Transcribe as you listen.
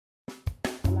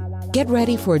Get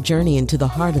ready for a journey into the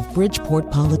heart of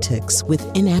Bridgeport politics with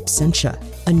In Absentia,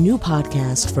 a new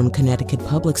podcast from Connecticut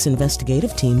Public's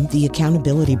investigative team, The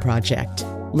Accountability Project.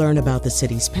 Learn about the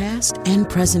city's past and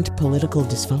present political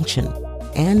dysfunction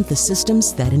and the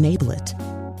systems that enable it.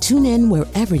 Tune in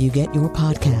wherever you get your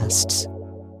podcasts.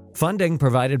 Funding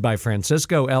provided by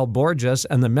Francisco L. Borges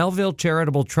and the Melville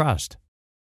Charitable Trust.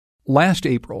 Last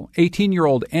April,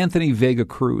 18-year-old Anthony Vega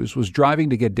Cruz was driving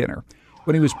to get dinner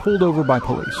when he was pulled over by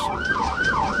police.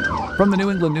 From the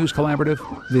New England News Collaborative,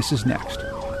 this is Next.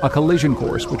 A collision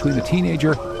course between a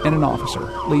teenager and an officer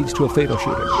leads to a fatal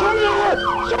shooting.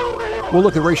 We'll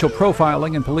look at racial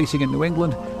profiling and policing in New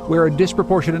England, where a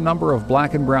disproportionate number of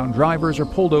black and brown drivers are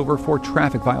pulled over for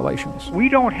traffic violations. We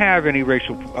don't have any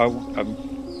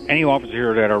any officers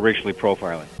here that are racially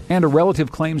profiling. And a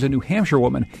relative claims a New Hampshire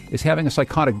woman is having a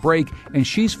psychotic break and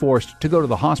she's forced to go to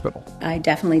the hospital. I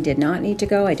definitely did not need to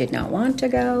go. I did not want to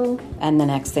go. And the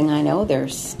next thing I know, they're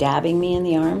stabbing me in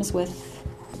the arms with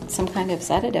some kind of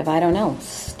sedative. I don't know.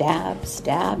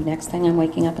 Stab. Next thing I'm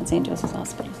waking up in St. Joseph's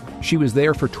Hospital. She was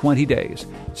there for 20 days,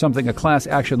 something a class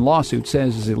action lawsuit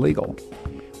says is illegal.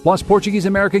 Plus,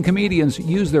 Portuguese-American comedians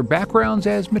use their backgrounds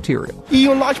as material. E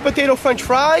large potato french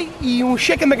fry e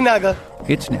chicken McNugget.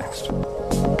 It's next.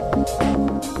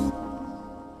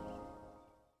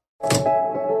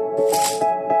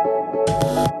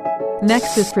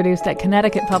 Next is produced at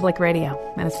Connecticut Public Radio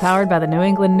and is powered by the New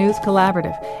England News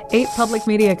Collaborative, 8 public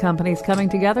media companies coming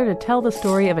together to tell the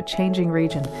story of a changing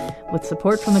region, with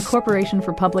support from the Corporation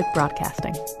for Public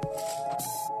Broadcasting.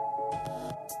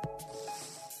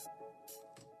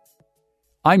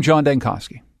 I'm John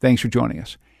Dankosky. Thanks for joining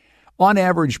us. On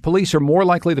average, police are more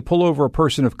likely to pull over a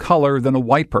person of color than a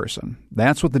white person.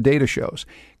 That's what the data shows.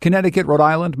 Connecticut, Rhode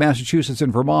Island, Massachusetts,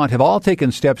 and Vermont have all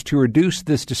taken steps to reduce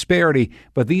this disparity,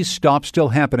 but these stops still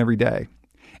happen every day.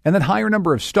 And that higher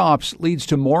number of stops leads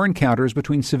to more encounters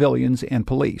between civilians and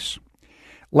police.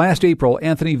 Last April,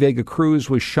 Anthony Vega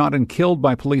Cruz was shot and killed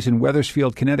by police in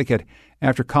Wethersfield, Connecticut,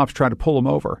 after cops tried to pull him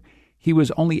over. He was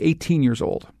only 18 years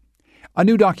old. A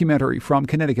new documentary from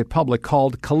Connecticut Public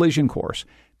called Collision Course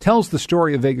tells the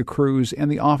story of Vega Cruz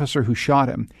and the officer who shot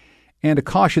him, and a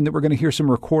caution that we're going to hear some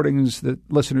recordings that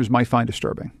listeners might find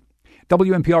disturbing.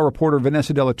 WNPR reporter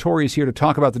Vanessa Della Torre is here to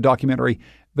talk about the documentary.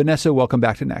 Vanessa, welcome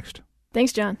back to Next.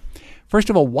 Thanks, John. First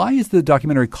of all, why is the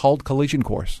documentary called Collision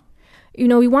Course? You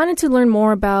know, we wanted to learn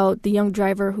more about the young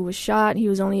driver who was shot. He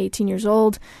was only 18 years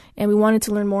old, and we wanted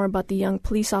to learn more about the young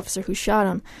police officer who shot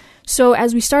him. So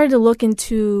as we started to look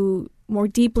more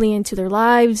deeply into their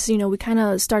lives, you know, we kind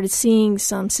of started seeing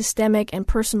some systemic and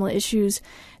personal issues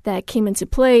that came into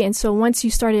play. And so once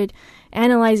you started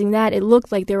analyzing that, it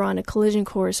looked like they were on a collision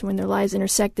course when their lives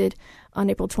intersected on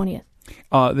April 20th.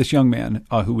 This young man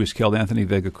who was killed, Anthony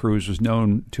Vega Cruz, was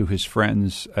known to his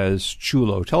friends as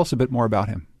Chulo. Tell us a bit more about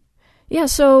him. Yeah,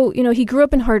 so, you know, he grew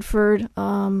up in Hartford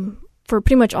for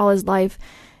pretty much all his life.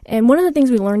 And one of the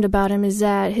things we learned about him is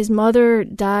that his mother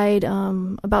died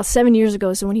about 7 years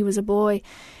ago. So when he was a boy,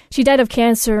 she died of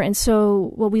cancer. And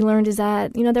so what we learned is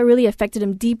that, you know, that really affected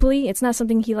him deeply. It's not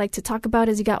something he liked to talk about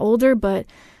as he got older, but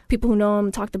people who know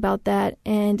him talked about that.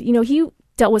 And, you know, he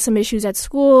dealt with some issues at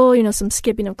school, you know, some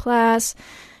skipping of class.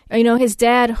 You know, his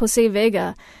dad, Jose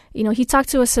Vega, you know, he talked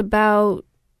to us about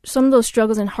some of those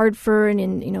struggles in Hartford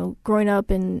and, you know, growing up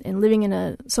and living in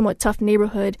a somewhat tough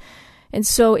neighborhood. And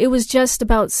so it was just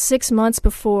about 6 months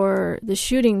before the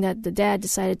shooting that the dad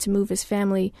decided to move his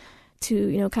family to,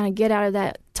 you know, kind of get out of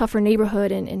that tougher neighborhood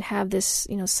and have this,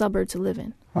 you know, suburb to live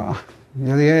in. Right,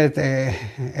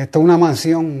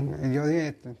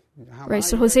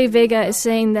 so Jose Vega is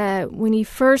saying that when he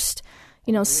first,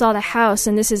 you know, saw the house,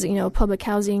 and this is, you know, a public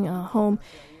housing home,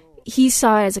 he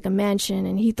saw it as like a mansion,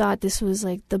 and he thought this was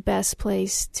like the best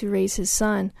place to raise his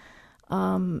son.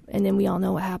 And then we all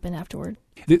know what happened afterward.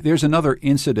 There's another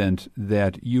incident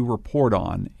that you report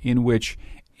on in which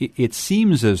it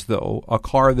seems as though a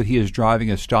car that he is driving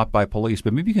is stopped by police.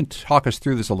 But maybe you can talk us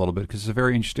through this a little bit because it's a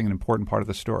very interesting and important part of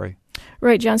the story.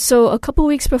 Right, John. So a couple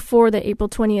weeks before the April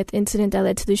 20th incident that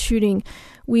led to the shooting,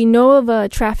 we know of a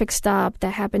traffic stop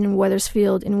that happened in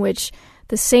Wethersfield in which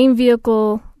the same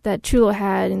vehicle that Chulo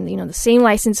had and, you know, the same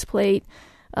license plate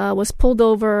was pulled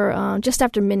over just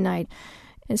after midnight.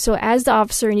 And so as the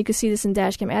officer, and you can see this in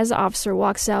dash cam, as the officer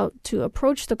walks out to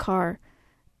approach the car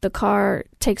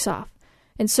takes off.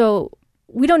 And so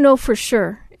we don't know for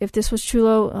sure if this was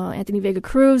Chulo, Anthony Vega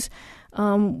Cruz.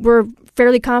 We're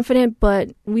fairly confident,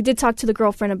 but we did talk to the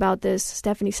girlfriend about this,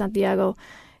 Stephanie Santiago,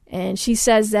 and she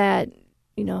says that,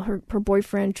 you know, her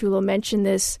boyfriend, Chulo, mentioned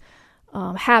this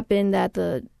happened, that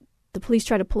the police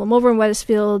tried to pull him over in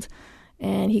Wethersfield,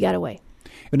 and he got away.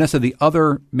 Vanessa, the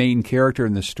other main character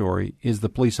in this story is the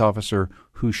police officer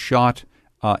who shot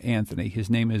Anthony. His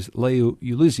name is Leo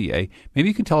Ulizier. Maybe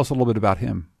you can tell us a little bit about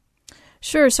him.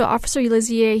 Sure. So Officer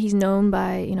Ulizier, he's known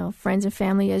by, friends and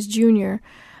family as Junior.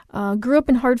 Grew up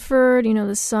in Hartford,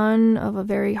 the son of a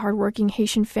very hardworking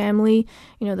Haitian family.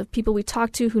 The people we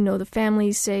talk to who know the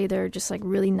family say they're just like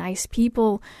really nice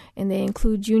people, and they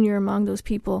include Junior among those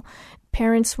people.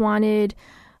 Parents wanted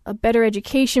a better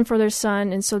education for their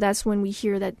son, and so that's when we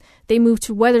hear that they moved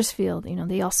to Wethersfield.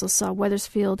 They also saw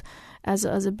Wethersfield as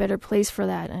a better place for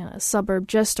that, a suburb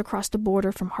just across the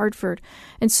border from Hartford.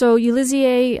 And so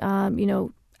Ulizier,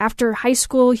 after high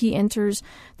school, he enters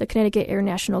the Connecticut Air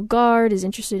National Guard, is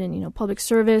interested in, public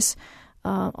service,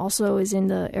 also is in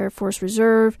the Air Force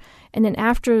Reserve. And then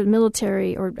after the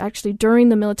military, or actually during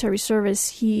the military service,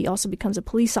 he also becomes a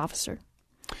police officer.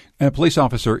 And a police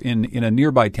officer in a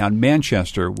nearby town,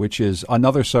 Manchester, which is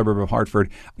another suburb of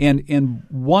Hartford. And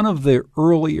one of the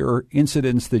earlier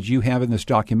incidents that you have in this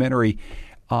documentary,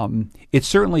 it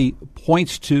certainly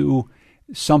points to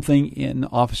something in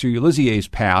Officer Ulizier's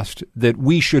past that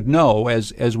we should know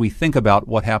as we think about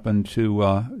what happened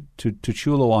to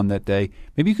Chulo on that day.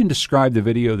 Maybe you can describe the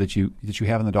video that you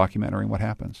have in the documentary and what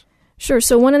happens. Sure.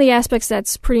 So one of the aspects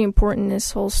that's pretty important in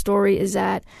this whole story is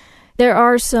that there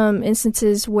are some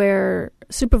instances where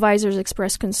supervisors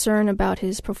express concern about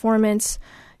his performance,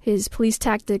 his police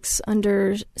tactics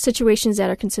under situations that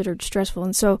are considered stressful.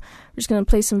 And so we're just going to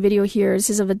play some video here. This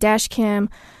is of a dash cam.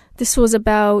 This was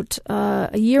about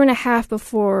a year and a half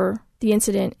before the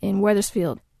incident in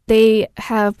Wethersfield. They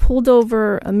have pulled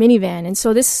over a minivan, and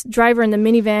so this driver in the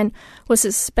minivan was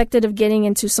suspected of getting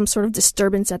into some sort of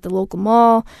disturbance at the local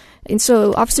mall. And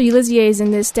so Officer Ulizier is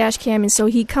in this dash cam, and so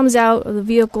he comes out of the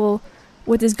vehicle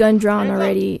with his gun drawn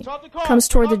already, comes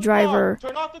toward the driver,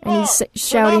 and he's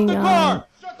shouting, "Turn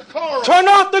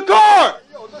off the car!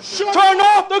 Turn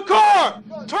off the car!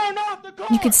 Turn off the car!"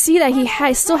 You could see that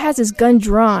he still has his gun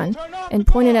drawn and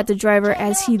pointed at the driver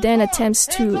as he then attempts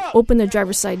to open the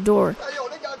driver's side door.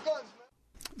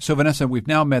 So, Vanessa, we've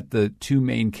now met the two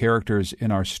main characters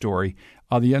in our story,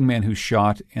 the young man who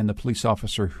shot and the police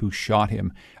officer who shot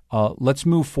him. Let's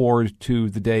move forward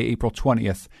to the day, April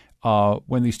 20th,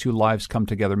 when these two lives come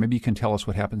together. Maybe you can tell us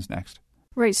what happens next.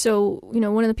 Right. So,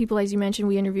 one of the people, as you mentioned,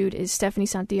 we interviewed is Stephanie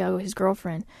Santiago, his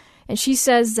girlfriend. And she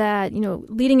says that,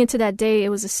 leading into that day, it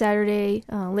was a Saturday,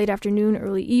 late afternoon,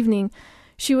 early evening.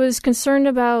 She was concerned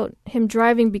about him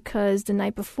driving because the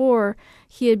night before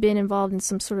he had been involved in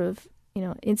some sort of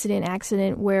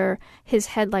accident where his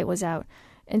headlight was out.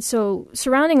 And so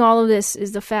surrounding all of this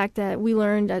is the fact that we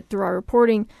learned that through our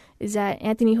reporting is that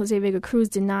Anthony Jose Vega Cruz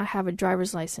did not have a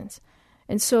driver's license.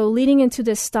 And so leading into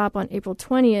this stop on April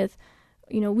 20th,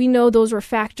 we know those were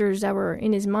factors that were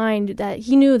in his mind, that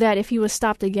he knew that if he was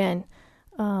stopped again,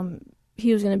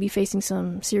 he was going to be facing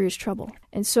some serious trouble.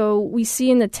 And so we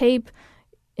see in the tape,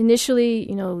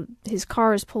 initially, his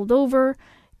car is pulled over.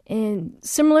 And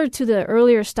similar to the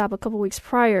earlier stop a couple weeks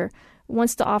prior,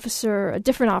 once a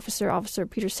different officer, Officer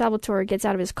Peter Salvatore, gets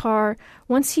out of his car,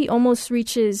 once he almost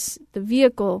reaches the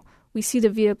vehicle, we see the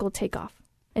vehicle take off.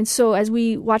 And so as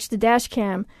we watch the dash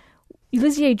cam,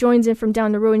 Ulizier joins in from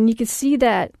down the road, and you can see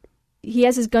that he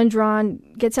has his gun drawn,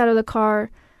 gets out of the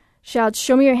car, shouts,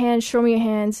 "Show me your hands, show me your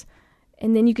hands."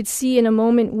 And then you could see in a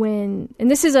moment and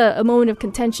this is a moment of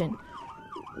contention,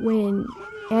 when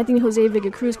Anthony Jose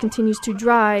Vega Cruz continues to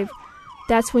drive,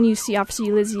 that's when you see Officer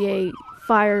Ulizier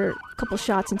fire a couple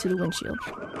shots into the windshield.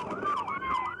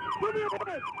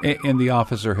 And the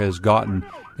officer has gotten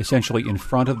essentially in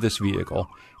front of this vehicle.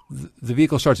 The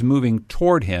vehicle starts moving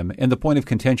toward him, and the point of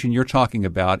contention you're talking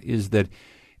about is that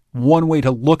one way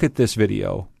to look at this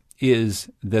video is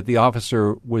that the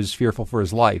officer was fearful for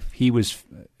his life. He was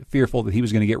fearful that he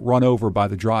was going to get run over by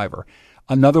the driver.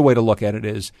 Another way to look at it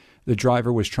is the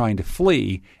driver was trying to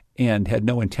flee and had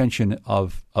no intention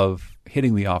of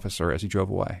hitting the officer as he drove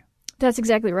away. That's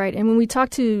exactly right. And when we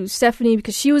talked to Stephanie,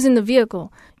 because she was in the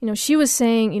vehicle, she was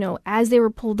saying, as they were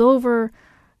pulled over,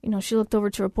 she looked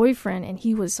over to her boyfriend and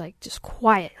he was like just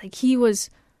quiet. Like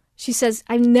she says,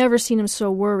 I've never seen him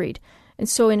so worried. And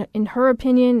so in her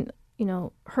opinion,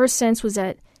 her sense was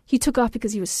that he took off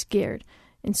because he was scared.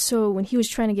 And so when he was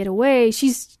trying to get away,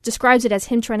 she describes it as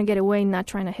him trying to get away, not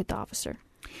trying to hit the officer.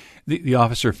 The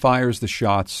officer fires the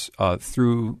shots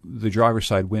through the driver's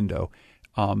side window.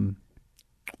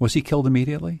 Was he killed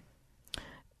immediately?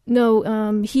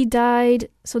 No, he died.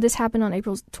 So this happened on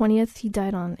April 20th. He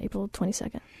died on April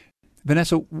 22nd.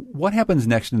 Vanessa, what happens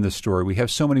next in this story? We have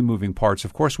so many moving parts.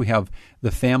 Of course, we have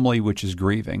the family, which is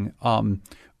grieving.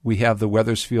 We have the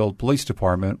Wethersfield Police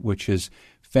Department, which is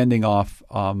fending off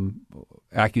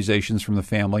accusations from the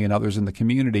family and others in the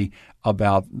community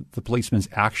about the policeman's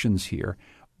actions here.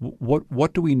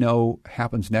 What do we know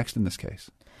happens next in this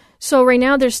case? So right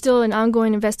now there's still an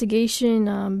ongoing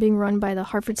investigation being run by the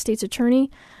Hartford State's attorney.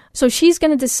 So she's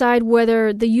going to decide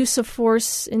whether the use of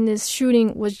force in this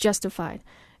shooting was justified.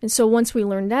 And so once we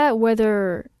learn that,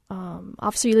 whether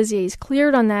Officer Elizier is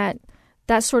cleared on that,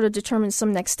 that sort of determines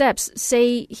some next steps.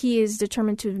 Say he is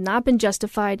determined to have not been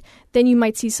justified, then you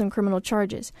might see some criminal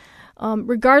charges.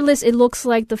 Regardless, it looks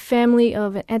like the family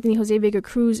of Anthony Jose Vega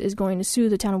Cruz is going to sue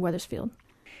the town of Wethersfield.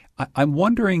 I'm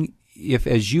wondering if,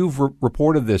 as you've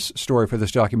reported this story for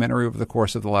this documentary over the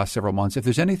course of the last several months, if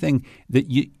there's anything that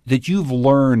you've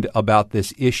learned about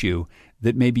this issue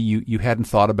that maybe you hadn't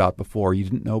thought about before, you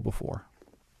didn't know before.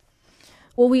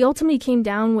 What we ultimately came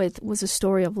down with was a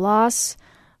story of loss,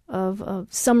 of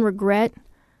some regret,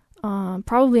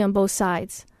 probably on both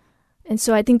sides. And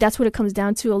so I think that's what it comes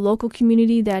down to, a local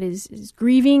community that is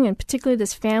grieving, and particularly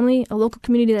this family, a local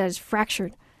community that is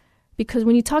fractured. Because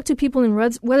when you talk to people in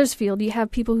Wethersfield, you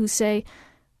have people who say,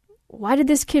 why did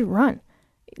this kid run?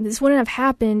 This wouldn't have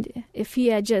happened if he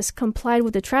had just complied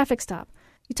with the traffic stop.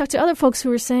 You talk to other folks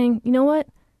who are saying, you know what?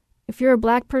 If you're a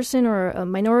black person or a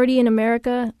minority in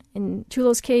America, in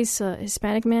Chulo's case, a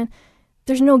Hispanic man,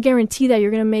 there's no guarantee that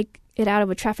you're going to make it out of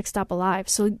a traffic stop alive.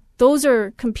 So those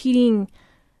are competing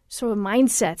sort of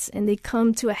mindsets, and they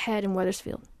come to a head in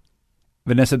Wethersfield.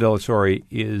 Vanessa De La Torre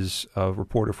is a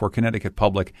reporter for Connecticut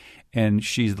Public, and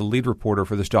she's the lead reporter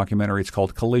for this documentary. It's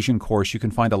called Collision Course. You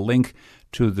can find a link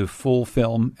to the full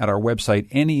film at our website,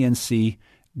 nenc.news.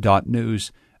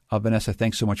 Vanessa,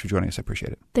 thanks so much for joining us. I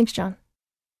appreciate it. Thanks, John.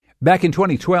 Back in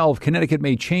 2012, Connecticut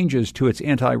made changes to its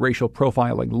anti-racial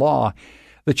profiling law.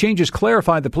 The changes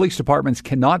clarified that police departments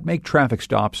cannot make traffic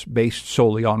stops based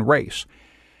solely on race.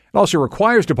 It also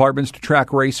requires departments to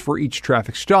track race for each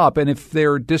traffic stop, and if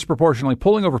they're disproportionately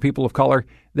pulling over people of color,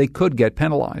 they could get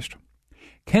penalized.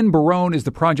 Ken Barone is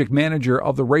the project manager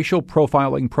of the Racial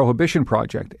Profiling Prohibition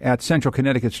Project at Central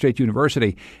Connecticut State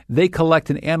University. They collect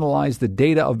and analyze the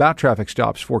data about traffic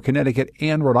stops for Connecticut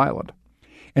and Rhode Island.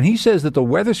 And he says that the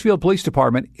Wethersfield Police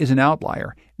Department is an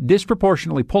outlier,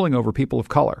 disproportionately pulling over people of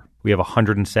color. We have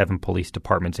 107 police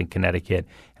departments in Connecticut,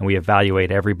 and we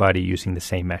evaluate everybody using the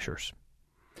same measures.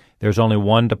 There's only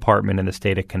one department in the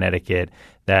state of Connecticut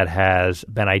that has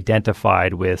been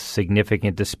identified with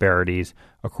significant disparities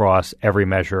across every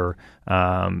measure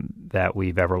that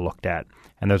we've ever looked at.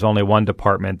 And there's only one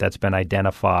department that's been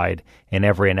identified in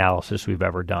every analysis we've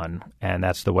ever done, and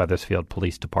that's the Wethersfield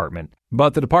Police Department.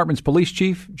 But the department's police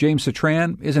chief, James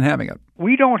Citran, isn't having it.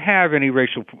 We don't have any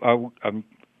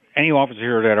any officers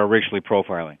here that are racially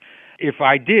profiling. If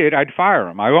I did, I'd fire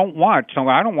them. I don't want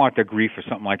the grief or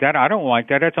something like that. I don't like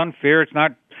that. That's unfair. It's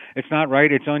not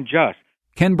right. It's unjust.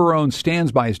 Ken Barone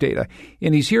stands by his data,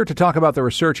 and he's here to talk about the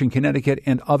research in Connecticut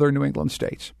and other New England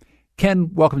states. Ken,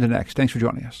 welcome to Next. Thanks for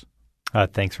joining us.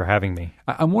 Thanks for having me.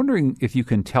 I'm wondering if you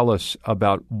can tell us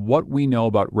about what we know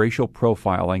about racial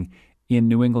profiling in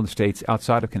New England states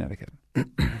outside of Connecticut.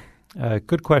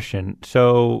 Good question.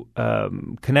 So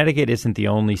Connecticut isn't the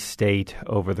only state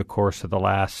over the course of the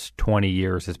last 20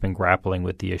 years that's been grappling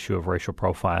with the issue of racial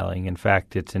profiling. In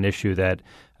fact, it's an issue that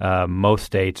most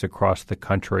states across the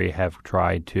country have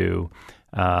tried to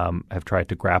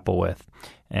grapple with.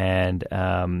 And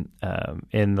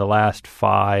in the last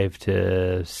 5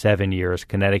 to 7 years,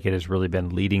 Connecticut has really been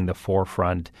leading the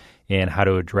forefront in how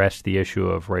to address the issue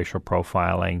of racial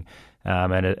profiling.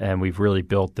 And we've really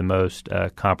built the most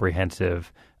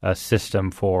comprehensive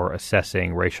system for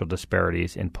assessing racial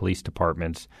disparities in police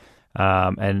departments.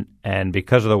 And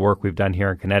because of the work we've done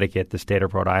here in Connecticut, the state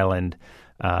of Rhode Island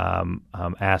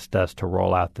asked us to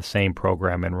roll out the same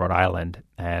program in Rhode Island.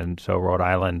 And so Rhode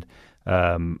Island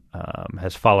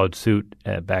has followed suit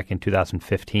back in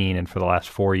 2015, and for the last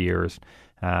 4 years,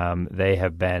 they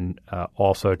have been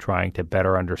also trying to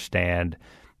better understand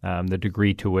the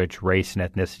degree to which race and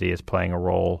ethnicity is playing a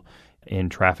role in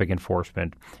traffic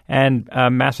enforcement. And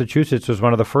Massachusetts was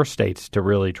one of the first states to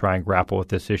really try and grapple with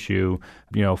this issue,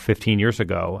 15 years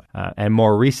ago. And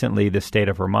more recently, the state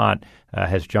of Vermont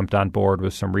has jumped on board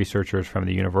with some researchers from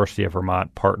the University of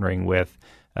Vermont, partnering with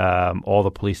all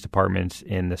the police departments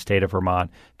in the state of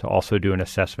Vermont to also do an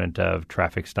assessment of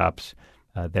traffic stops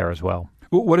there as well.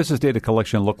 What does this data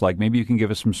collection look like? Maybe you can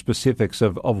give us some specifics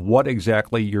of what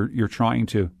exactly you're trying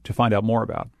to find out more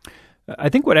about. I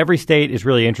think what every state is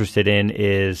really interested in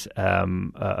is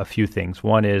a few things.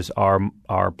 One is,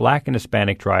 are Black and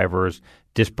Hispanic drivers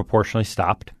disproportionately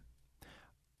stopped?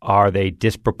 Are they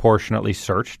disproportionately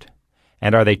searched?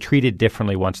 And are they treated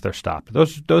differently once they're stopped?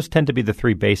 Those tend to be the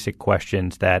three basic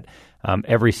questions that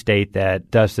every state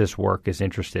that does this work is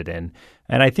interested in.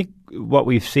 And I think what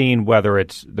we've seen, whether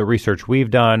it's the research we've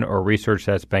done or research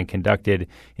that's been conducted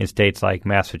in states like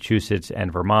Massachusetts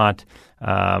and Vermont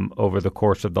over the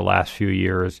course of the last few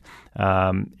years,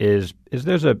 is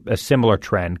there's a similar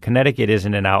trend. Connecticut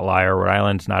isn't an outlier. Rhode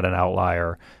Island's not an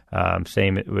outlier.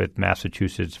 Same with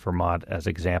Massachusetts, Vermont as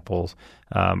examples.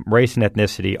 Race and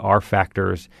ethnicity are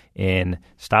factors in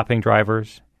stopping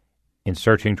drivers, in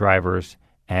searching drivers,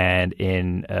 and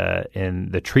in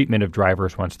the treatment of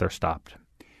drivers once they're stopped.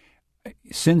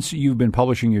 Since you've been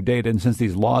publishing your data and since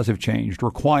these laws have changed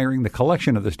requiring the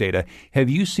collection of this data, have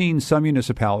you seen some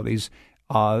municipalities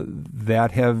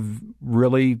that have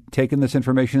really taken this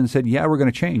information and said, yeah, we're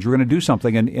going to change, we're going to do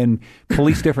something and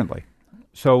police differently?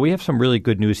 So we have some really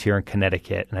good news here in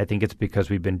Connecticut, and I think it's because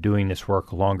we've been doing this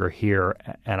work longer here,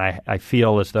 and I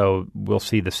feel as though we'll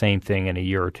see the same thing in a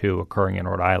year or two occurring in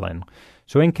Rhode Island.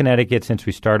 So in Connecticut, since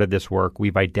we started this work,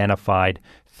 we've identified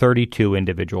 32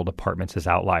 individual departments as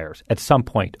outliers at some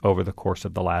point over the course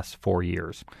of the last 4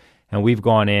 years. And we've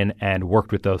gone in and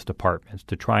worked with those departments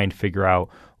to try and figure out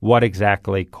what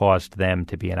exactly caused them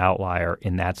to be an outlier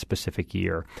in that specific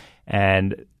year.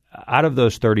 And out of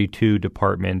those 32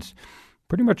 departments,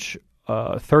 pretty much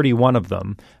 31 of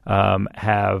them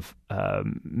have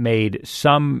made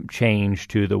some change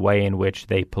to the way in which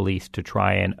they police to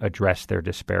try and address their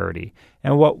disparity.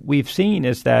 And what we've seen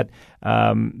is that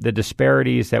the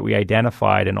disparities that we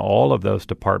identified in all of those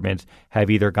departments have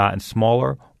either gotten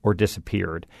smaller or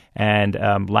disappeared. And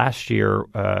last year,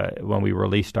 when we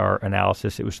released our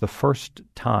analysis, it was the first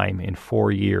time in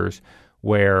 4 years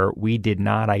where we did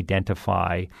not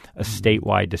identify a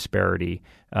statewide disparity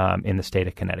in the state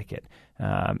of Connecticut.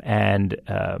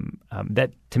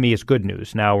 That, to me, is good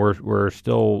news. Now, we're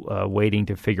still waiting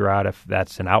to figure out if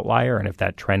that's an outlier and if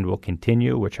that trend will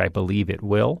continue, which I believe it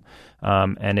will.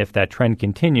 And if that trend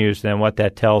continues, then what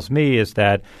that tells me is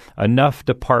that enough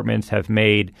departments have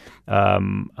made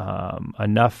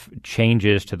enough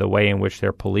changes to the way in which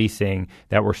they're policing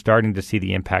that we're starting to see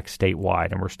the impact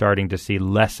statewide, and we're starting to see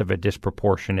less of a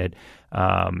disproportionate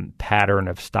pattern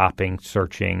of stopping,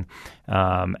 searching,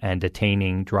 and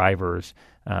detaining drivers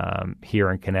here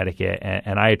in Connecticut.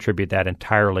 And I attribute that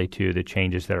entirely to the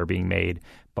changes that are being made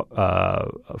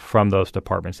from those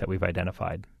departments that we've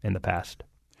identified in the past.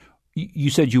 You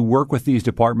said you work with these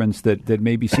departments that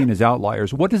may be seen as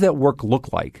outliers. What does that work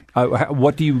look like?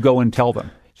 What do you go and tell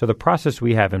them? So the process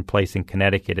we have in place in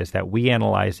Connecticut is that we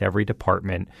analyze every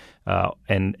department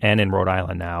and in Rhode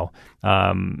Island now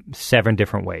 7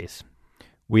 different ways.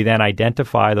 We then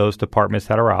identify those departments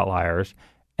that are outliers,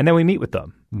 and then we meet with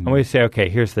them. Mm-hmm. And we say, okay,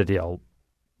 here's the deal.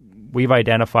 We've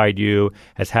identified you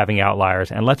as having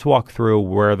outliers, and let's walk through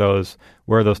where those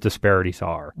disparities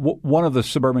are. One of the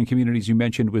suburban communities you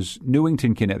mentioned was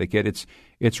Newington, Connecticut.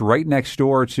 It's right next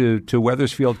door to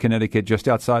Wethersfield, Connecticut, just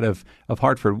outside of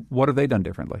Hartford. What have they done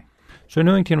differently? So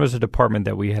Newington was a department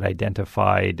that we had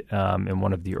identified in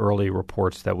one of the early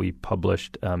reports that we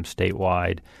published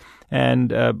statewide.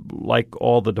 And like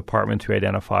all the departments we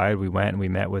identified, we went and we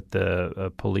met with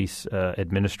the police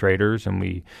administrators, and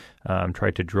we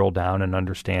tried to drill down and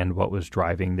understand what was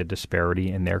driving the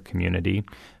disparity in their community.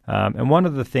 And one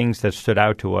of the things that stood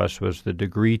out to us was the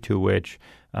degree to which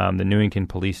the Newington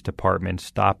Police Department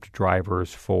stopped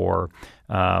drivers for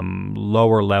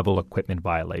lower-level equipment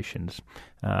violations.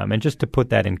 And just to put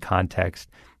that in context,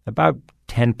 about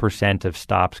 10% of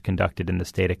stops conducted in the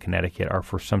state of Connecticut are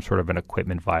for some sort of an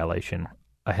equipment violation,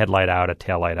 a headlight out, a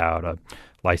taillight out, a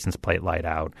license plate light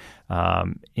out.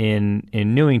 In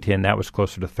Newington, that was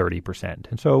closer to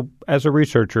 30%. And so as a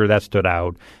researcher, that stood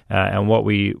out. And what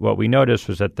we noticed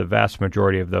was that the vast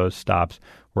majority of those stops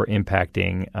were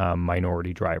impacting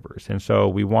minority drivers. And so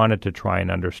we wanted to try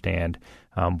and understand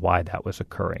why that was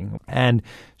occurring. And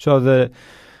so the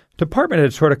department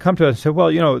had sort of come to us and said,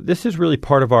 well, this is really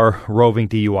part of our roving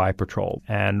DUI patrol.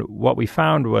 And what we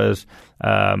found was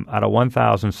out of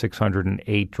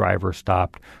 1,608 drivers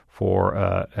stopped for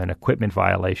an equipment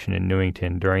violation in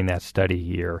Newington during that study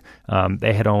year,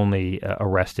 they had only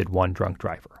arrested one drunk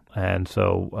driver. And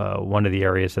so one of the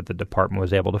areas that the department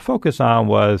was able to focus on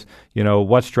was,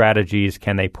 what strategies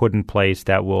can they put in place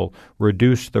that will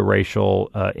reduce the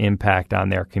racial impact on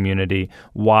their community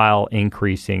while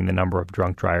increasing the number of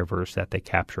drunk drivers that they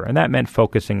capture. And that meant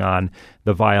focusing on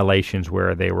the violations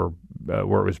where they were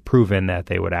where it was proven that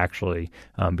they would actually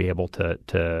be able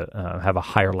to have a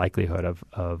higher likelihood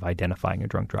of identifying a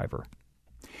drunk driver.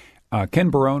 Ken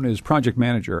Barone is project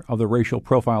manager of the Racial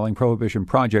Profiling Prohibition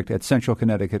Project at Central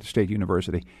Connecticut State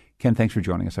University. Ken, thanks for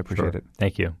joining us. I appreciate it.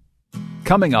 Thank you.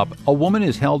 Coming up, a woman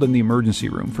is held in the emergency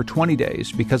room for 20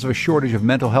 days because of a shortage of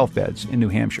mental health beds in New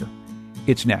Hampshire.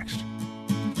 It's next.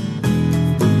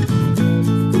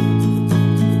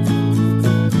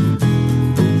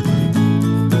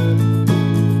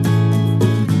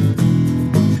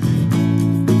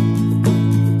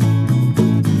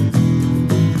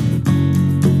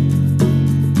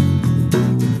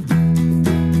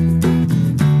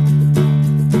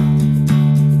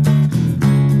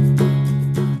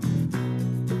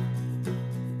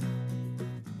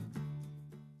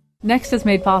 Next is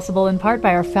made possible in part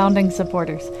by our founding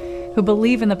supporters, who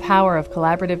believe in the power of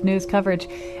collaborative news coverage,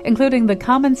 including the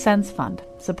Common Sense Fund,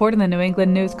 supporting the New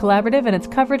England News Collaborative and its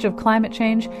coverage of climate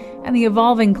change and the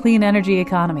evolving clean energy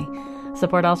economy.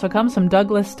 Support also comes from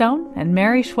Douglas Stone and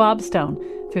Mary Schwab Stone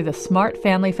through the Smart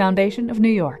Family Foundation of New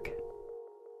York.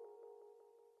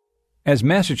 As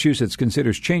Massachusetts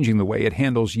considers changing the way it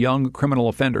handles young criminal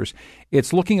offenders,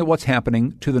 it's looking at what's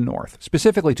happening to the north,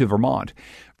 specifically to Vermont.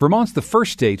 Vermont's the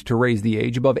first state to raise the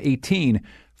age above 18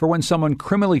 for when someone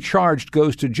criminally charged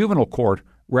goes to juvenile court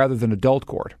rather than adult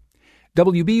court.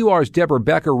 WBUR's Deborah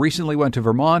Becker recently went to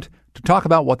Vermont to talk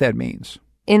about what that means.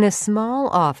 In a small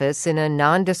office in a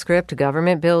nondescript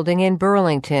government building in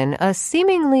Burlington, a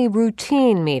seemingly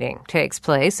routine meeting takes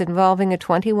place involving a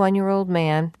 21-year-old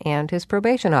man and his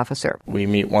probation officer. We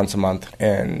meet once a month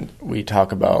and we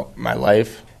talk about my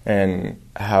life and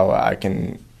how I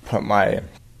can put my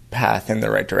path in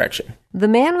the right direction. The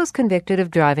man was convicted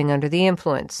of driving under the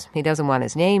influence. He doesn't want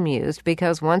his name used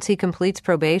because once he completes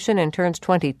probation and turns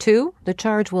 22, the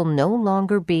charge will no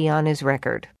longer be on his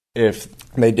record. If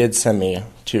they did send me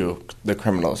to the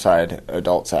criminal side,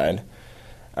 adult side,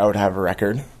 I would have a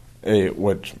record. It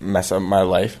would mess up my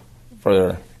life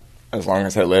for as long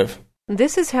as I live.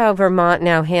 This is how Vermont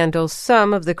now handles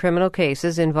some of the criminal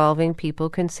cases involving people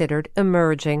considered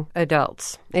emerging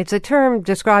adults. It's a term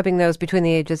describing those between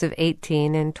the ages of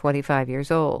 18 and 25 years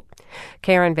old.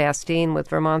 Karen Vastine with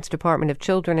Vermont's Department of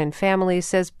Children and Families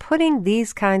says putting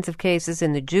these kinds of cases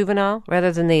in the juvenile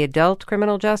rather than the adult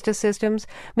criminal justice systems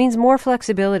means more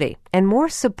flexibility and more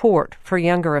support for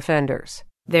younger offenders.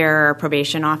 Their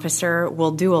probation officer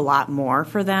will do a lot more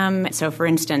for them. So, for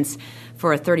instance,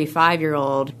 for a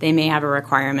 35-year-old, they may have a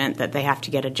requirement that they have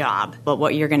to get a job. But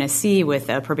what you're going to see with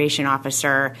a probation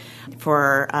officer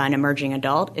for an emerging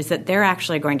adult is that they're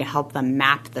actually going to help them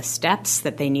map the steps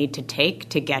that they need to take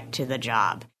to get to the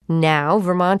job. Now,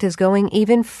 Vermont is going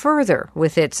even further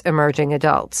with its emerging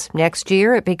adults. Next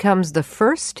year, it becomes the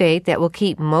first state that will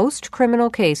keep most criminal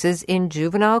cases in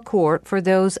juvenile court for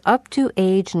those up to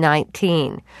age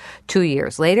 19. 2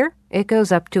 years later, it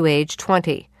goes up to age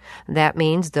 20. That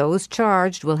means those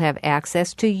charged will have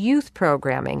access to youth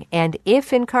programming, and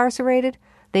if incarcerated,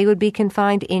 they would be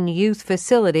confined in youth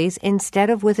facilities instead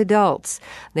of with adults.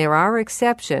 There are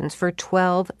exceptions for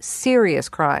 12 serious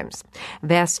crimes.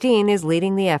 Vastine is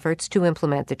leading the efforts to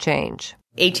implement the change.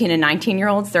 18 and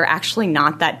 19-year-olds, they're actually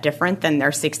not that different than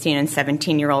their 16 and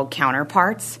 17-year-old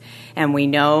counterparts. And we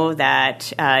know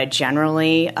that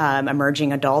generally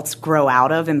emerging adults grow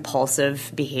out of impulsive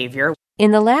behavior.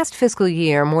 In the last fiscal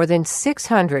year, more than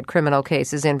 600 criminal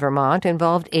cases in Vermont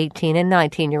involved 18 and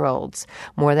 19-year-olds.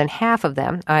 More than half of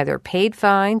them either paid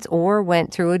fines or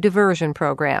went through a diversion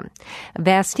program.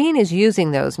 Vastine is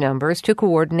using those numbers to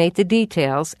coordinate the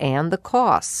details and the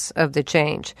costs of the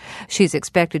change. She's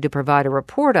expected to provide a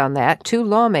report on that to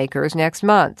lawmakers next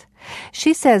month.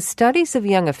 She says studies of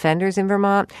young offenders in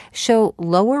Vermont show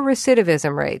lower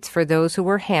recidivism rates for those who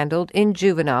were handled in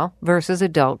juvenile versus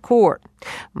adult court.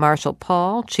 Marshall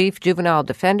Paul, Chief Juvenile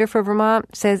Defender for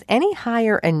Vermont, says any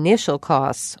higher initial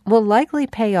costs will likely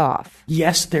pay off.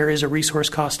 Yes, there is a resource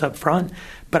cost up front,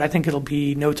 but I think it'll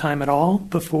be no time at all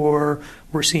before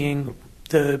we're seeing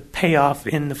the payoff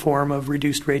in the form of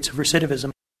reduced rates of recidivism.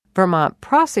 Vermont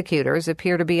prosecutors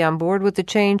appear to be on board with the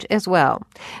change as well.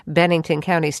 Bennington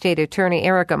County State Attorney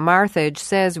Erica Marthage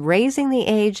says raising the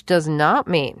age does not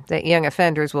mean that young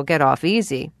offenders will get off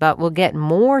easy, but will get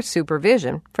more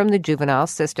supervision from the juvenile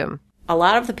system. A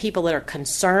lot of the people that are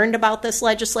concerned about this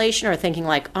legislation are thinking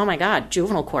like, oh my God,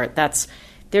 juvenile court,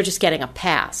 they're just getting a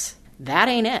pass. That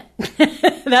ain't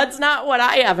it. That's not what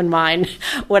I have in mind.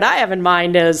 What I have in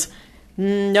mind is,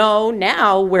 no,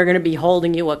 now we're going to be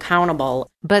holding you accountable.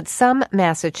 But some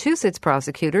Massachusetts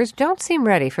prosecutors don't seem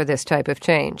ready for this type of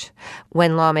change.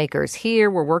 When lawmakers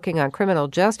here were working on criminal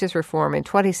justice reform in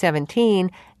 2017,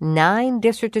 9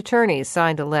 district attorneys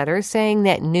signed a letter saying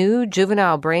that new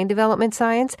juvenile brain development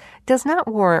science does not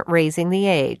warrant raising the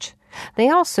age. They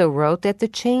also wrote that the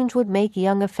change would make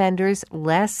young offenders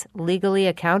less legally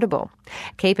accountable.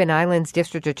 Cape and Islands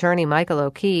District Attorney Michael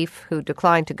O'Keefe, who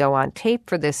declined to go on tape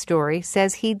for this story,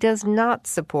 says he does not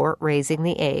support raising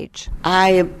the age.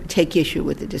 I take issue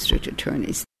with the district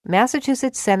attorneys.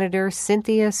 Massachusetts Senator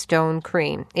Cynthia Stone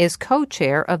Crean is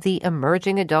co-chair of the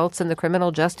Emerging Adults in the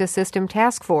Criminal Justice System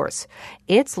Task Force.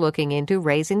 It's looking into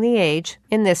raising the age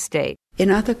in this state.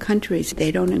 In other countries,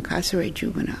 they don't incarcerate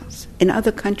juveniles. In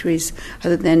other countries,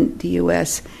 other than the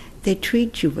U.S., they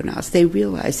treat juveniles. They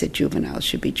realize that juveniles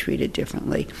should be treated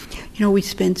differently. You know, we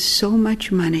spend so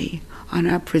much money on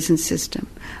our prison system.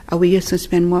 Are we just going to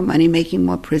spend more money making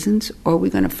more prisons, or are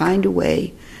we going to find a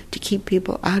way to keep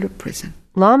people out of prison?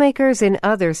 Lawmakers in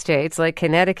other states like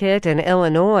Connecticut and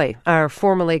Illinois are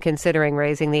formally considering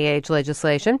raising the age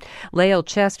legislation. Lael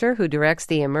Chester, who directs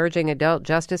the Emerging Adult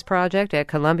Justice Project at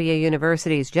Columbia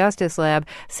University's Justice Lab,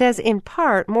 says in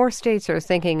part more states are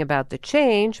thinking about the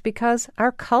change because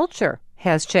our culture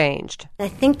has changed. I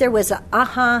think there was an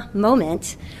aha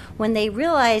moment when they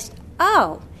realized,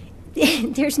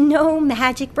 there's no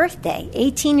magic birthday.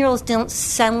 18-year-olds don't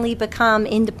suddenly become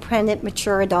independent,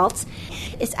 mature adults.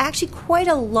 It's actually quite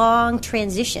a long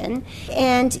transition.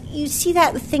 And you see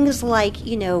that with things like,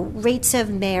 rates of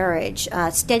marriage,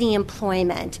 steady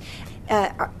employment,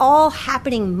 are all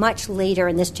happening much later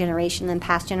in this generation than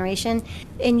past generation.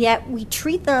 And yet we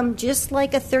treat them just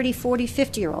like a 30, 40,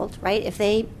 50-year-old, right? If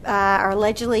they are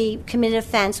allegedly committed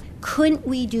offense, couldn't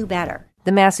we do better?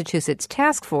 The Massachusetts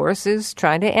Task Force is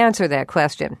trying to answer that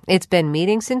question. It's been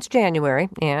meeting since January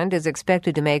and is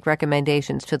expected to make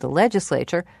recommendations to the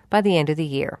legislature by the end of the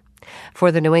year.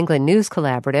 For the New England News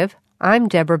Collaborative, I'm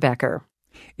Deborah Becker.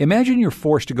 Imagine you're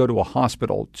forced to go to a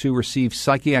hospital to receive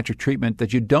psychiatric treatment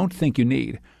that you don't think you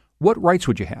need. What rights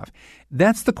would you have?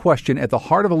 That's the question at the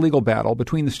heart of a legal battle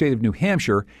between the state of New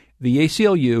Hampshire, the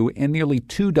ACLU, and nearly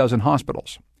 24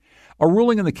 hospitals. A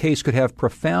ruling in the case could have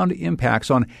profound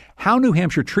impacts on how New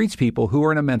Hampshire treats people who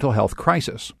are in a mental health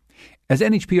crisis. As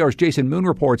NHPR's Jason Moon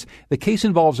reports, the case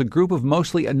involves a group of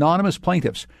mostly anonymous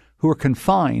plaintiffs who are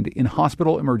confined in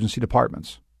hospital emergency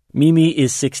departments. Mimi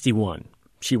is 61.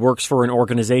 She works for an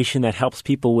organization that helps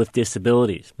people with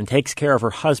disabilities and takes care of her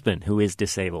husband, who is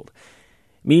disabled.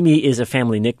 Mimi is a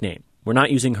family nickname. We're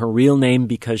not using her real name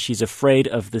because she's afraid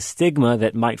of the stigma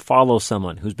that might follow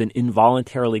someone who's been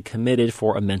involuntarily committed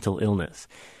for a mental illness.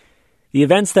 The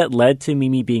events that led to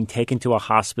Mimi being taken to a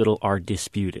hospital are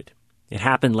disputed. It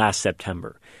happened last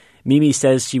September. Mimi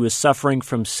says she was suffering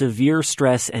from severe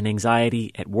stress and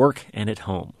anxiety at work and at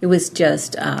home. It was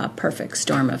just a perfect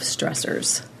storm of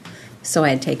stressors. So I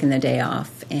had taken the day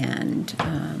off and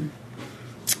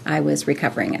I was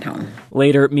recovering at home.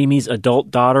 Later, Mimi's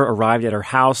adult daughter arrived at her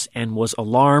house and was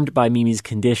alarmed by Mimi's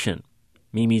condition.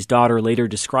 Mimi's daughter later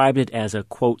described it as a,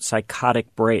 quote,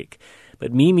 psychotic break,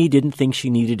 but Mimi didn't think she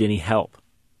needed any help.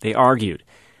 They argued.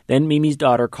 Then Mimi's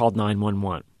daughter called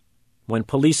 911. When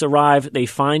police arrive, they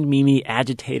find Mimi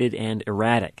agitated and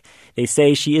erratic. They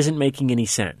say she isn't making any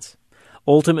sense.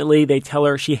 Ultimately, they tell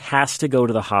her she has to go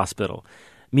to the hospital.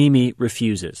 Mimi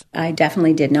refuses. I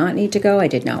definitely did not need to go. I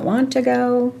did not want to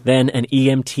go. Then an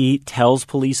EMT tells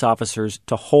police officers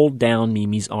to hold down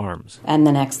Mimi's arms. And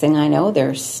the next thing I know,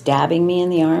 they're stabbing me in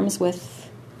the arms with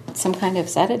some kind of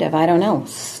sedative. I don't know.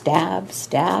 Stab.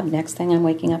 Next thing I'm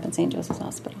waking up in St. Joseph's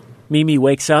Hospital. Mimi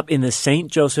wakes up in the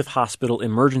St. Joseph Hospital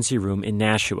emergency room in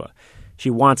Nashua. She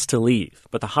wants to leave,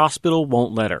 but the hospital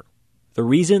won't let her. The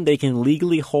reason they can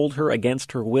legally hold her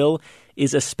against her will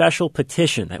is a special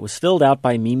petition that was filled out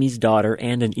by Mimi's daughter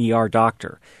and an ER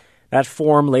doctor. That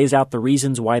form lays out the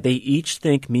reasons why they each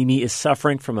think Mimi is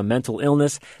suffering from a mental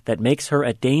illness that makes her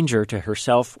a danger to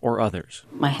herself or others.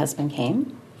 My husband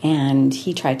came, and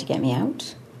he tried to get me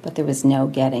out, but there was no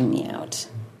getting me out.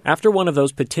 After one of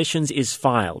those petitions is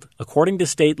filed, according to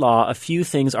state law, a few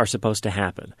things are supposed to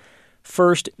happen.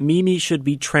 First, Mimi should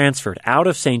be transferred out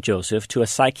of St. Joseph to a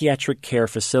psychiatric care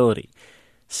facility.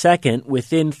 Second,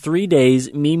 within 3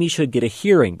 days, Mimi should get a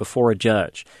hearing before a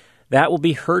judge. That will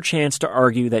be her chance to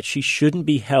argue that she shouldn't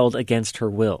be held against her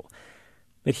will.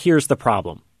 But here's the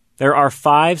problem. There are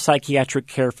 5 psychiatric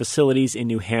care facilities in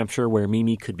New Hampshire where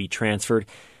Mimi could be transferred,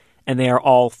 and they are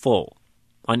all full.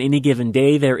 On any given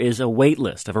day, there is a wait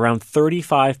list of around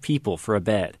 35 people for a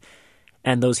bed.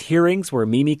 And those hearings where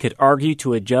Mimi could argue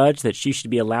to a judge that she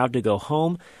should be allowed to go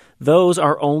home, those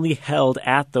are only held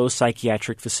at those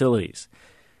psychiatric facilities.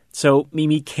 So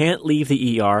Mimi can't leave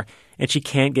the ER, and she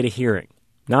can't get a hearing.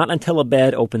 Not until a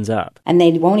bed opens up. And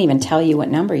they won't even tell you what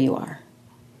number you are.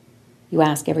 You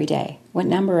ask every day, what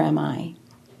number am I?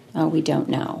 Oh, we don't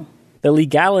know. The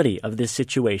legality of this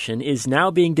situation is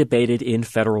now being debated in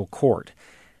federal court.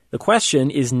 The question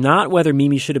is not whether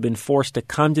Mimi should have been forced to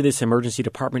come to this emergency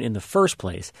department in the first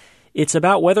place. It's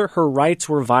about whether her rights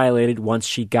were violated once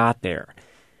she got there.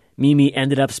 Mimi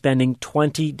ended up spending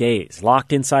 20 days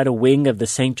locked inside a wing of the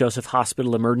St. Joseph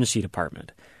Hospital Emergency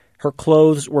Department. Her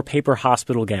clothes were paper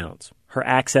hospital gowns. Her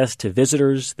access to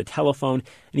visitors, the telephone,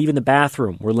 and even the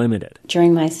bathroom were limited.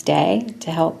 During my stay,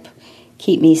 to help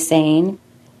keep me sane,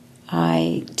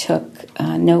 I took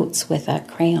notes with a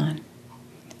crayon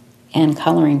and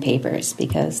coloring papers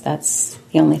because that's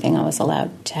the only thing I was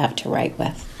allowed to have to write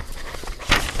with.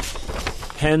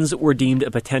 Pens were deemed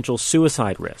a potential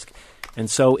suicide risk. And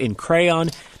so in crayon,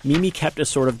 Mimi kept a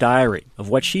sort of diary of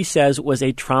what she says was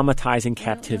a traumatizing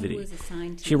captivity.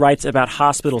 She writes about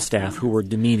hospital staff who were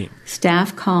demeaning.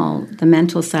 Staff call the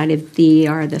mental side of the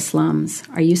ER the slums.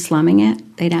 Are you slumming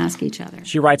it? They'd ask each other.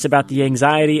 She writes about the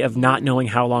anxiety of not knowing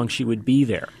how long she would be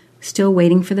there. Still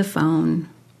waiting for the phone.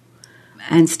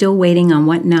 And still waiting on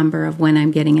what number of when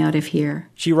I'm getting out of here.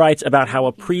 She writes about how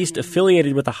a priest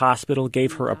affiliated with the hospital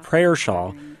gave her a prayer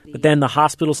shawl, but then the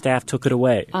hospital staff took it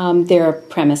away. There are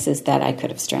premises that I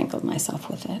could have strangled myself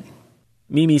with it.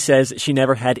 Mimi says she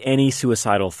never had any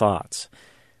suicidal thoughts.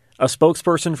 A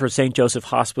spokesperson for St. Joseph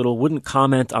Hospital wouldn't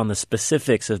comment on the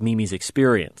specifics of Mimi's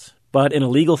experience, but in a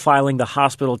legal filing, the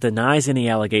hospital denies any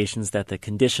allegations that the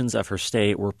conditions of her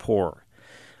stay were poor.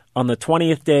 On the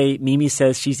 20th day, Mimi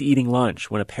says she's eating lunch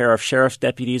when a pair of sheriff's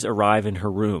deputies arrive in her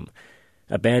room.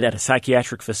 A bed at a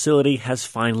psychiatric facility has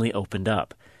finally opened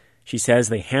up. She says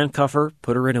they handcuff her,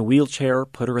 put her in a wheelchair,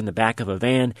 put her in the back of a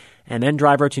van, and then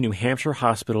drive her to New Hampshire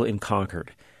Hospital in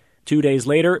Concord. 2 days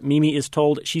later, Mimi is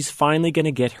told she's finally going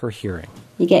to get her hearing.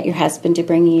 You get your husband to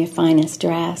bring you your finest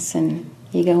dress, and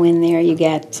you go in there, you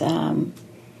get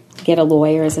a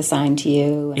lawyer is assigned to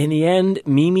you. In the end,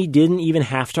 Mimi didn't even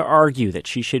have to argue that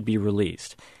she should be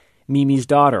released. Mimi's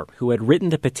daughter, who had written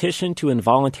the petition to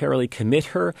involuntarily commit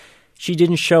her, she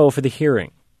didn't show for the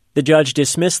hearing. The judge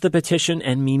dismissed the petition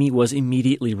and Mimi was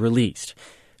immediately released.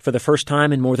 For the first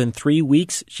time in more than 3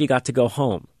 weeks, she got to go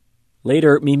home.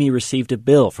 Later, Mimi received a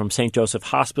bill from St. Joseph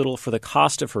Hospital for the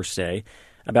cost of her stay,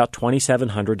 about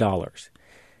 $2,700.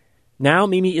 Now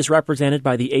Mimi is represented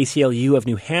by the ACLU of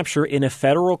New Hampshire in a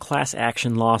federal class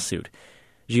action lawsuit.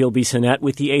 Gilles Bissonnette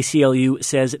with the ACLU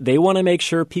says they want to make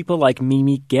sure people like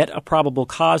Mimi get a probable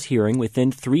cause hearing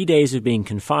within 3 days of being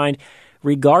confined,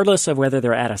 regardless of whether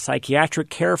they're at a psychiatric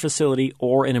care facility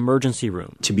or an emergency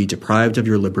room. To be deprived of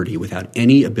your liberty without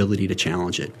any ability to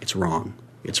challenge it, it's wrong.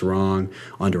 It's wrong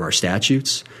under our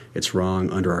statutes. It's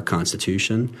wrong under our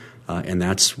Constitution. And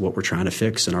that's what we're trying to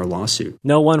fix in our lawsuit.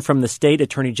 No one from the state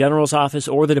attorney general's office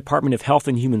or the Department of Health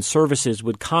and Human Services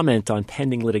would comment on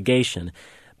pending litigation.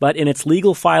 But in its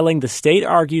legal filing, the state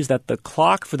argues that the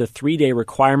clock for the 3-day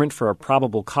requirement for a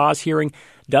probable cause hearing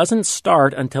doesn't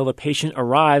start until the patient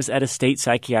arrives at a state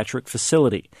psychiatric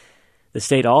facility. The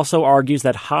state also argues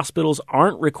that hospitals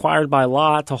aren't required by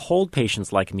law to hold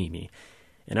patients like Mimi.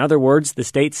 In other words, the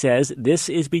state says this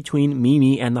is between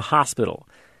Mimi and the hospital.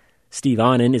 Steve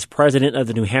Ahnen is president of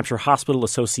the New Hampshire Hospital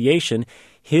Association.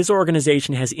 His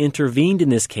organization has intervened in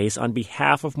this case on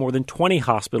behalf of more than 20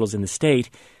 hospitals in the state.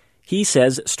 He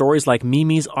says stories like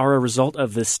Mimi's are a result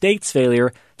of the state's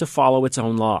failure to follow its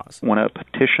own laws. When a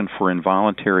petition for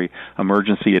involuntary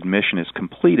emergency admission is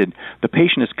completed, the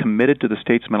patient is committed to the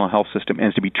state's mental health system and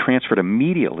is to be transferred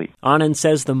immediately. Ahnen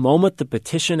says the moment the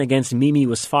petition against Mimi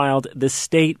was filed, the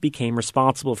state became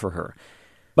responsible for her.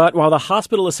 But while the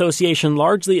Hospital Association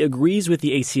largely agrees with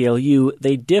the ACLU,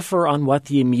 they differ on what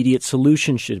the immediate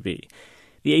solution should be.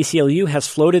 The ACLU has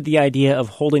floated the idea of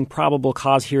holding probable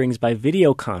cause hearings by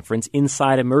video conference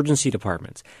inside emergency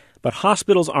departments, but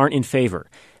hospitals aren't in favor.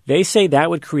 They say that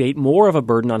would create more of a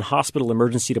burden on hospital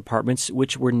emergency departments,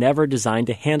 which were never designed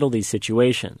to handle these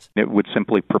situations. It would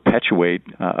simply perpetuate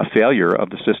a failure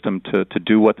of the system to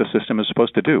do what the system is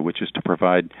supposed to do, which is to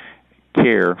provide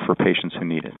care for patients who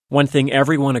need it. One thing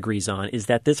everyone agrees on is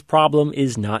that this problem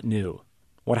is not new.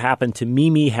 What happened to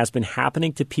Mimi has been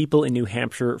happening to people in New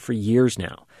Hampshire for years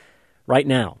now. Right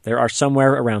now, there are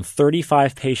somewhere around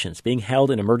 35 patients being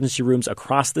held in emergency rooms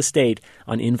across the state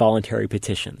on involuntary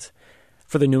petitions.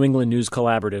 For the New England News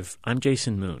Collaborative, I'm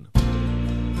Jason Moon.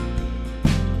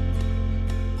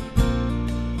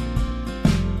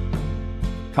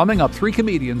 Coming up, 3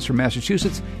 comedians from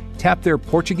Massachusetts tap their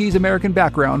Portuguese-American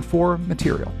background for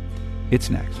material.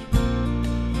 It's next.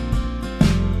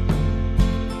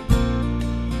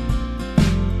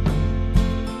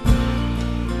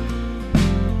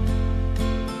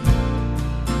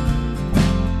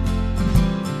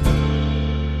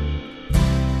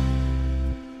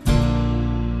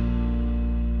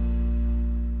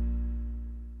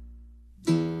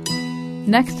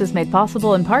 Next is made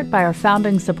possible in part by our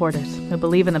founding supporters who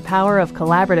believe in the power of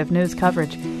collaborative news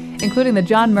coverage, including the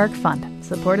John Merck Fund,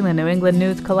 supporting the New England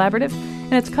News Collaborative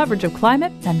and its coverage of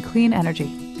climate and clean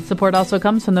energy. Support also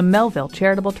comes from the Melville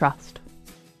Charitable Trust.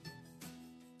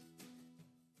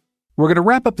 We're going to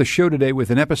wrap up the show today with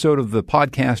an episode of the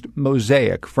podcast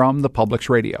Mosaic from the Publix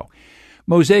Radio.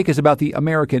 Mosaic is about the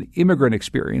American immigrant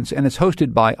experience, and it's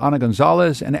hosted by Ana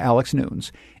Gonzalez and Alex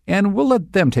Nunes. And we'll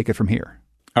let them take it from here.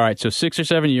 All right, so 6 or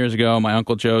 7 years ago, my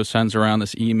Uncle Joe sends around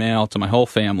this email to my whole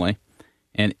family,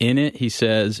 and in it he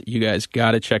says, you guys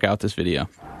got to check out this video.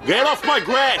 Get off my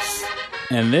grass!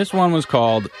 And this one was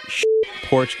called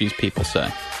Portuguese People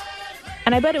Say.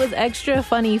 And I bet it was extra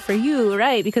funny for you,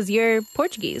 right? Because you're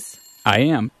Portuguese. I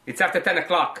am. It's after 10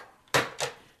 o'clock.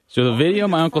 So the video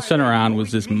my uncle sent around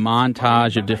was this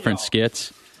montage of different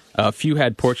skits. A few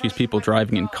had Portuguese people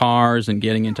driving in cars and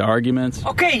getting into arguments.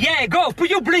 Okay, yeah, go. Put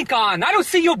your blink on. I don't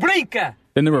see your blink.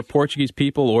 Then there were Portuguese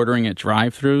people ordering at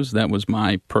drive-thrus. That was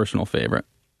my personal favorite.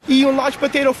 E large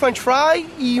potato french fry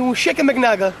e chicken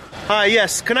McNugget. Hi,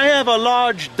 yes. Can I have a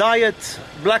large diet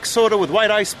black soda with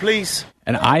white ice, please?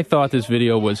 And I thought this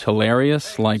video was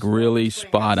hilarious, like really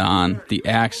spot on. The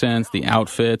accents, the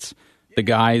outfits, the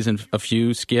guys in a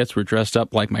few skits were dressed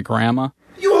up like my grandma.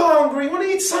 You hungry? Want to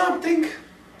eat something?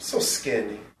 So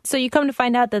skinny. So you come to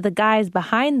find out that the guys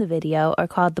behind the video are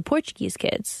called the Portuguese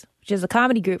Kids, which is a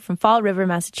comedy group from Fall River,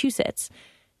 Massachusetts.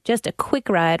 Just a quick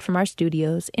ride from our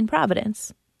studios in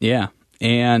Providence. Yeah,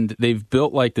 and they've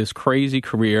built like this crazy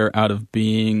career out of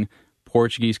being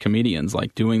Portuguese comedians,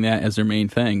 like doing that as their main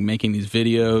thing, making these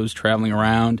videos, traveling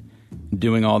around,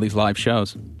 doing all these live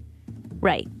shows.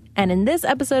 Right. And in this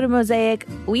episode of Mosaic,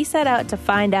 we set out to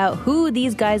find out who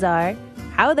these guys are,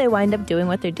 how they wind up doing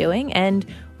what they're doing, and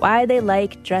why they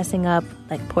like dressing up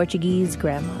like Portuguese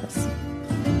grandmas.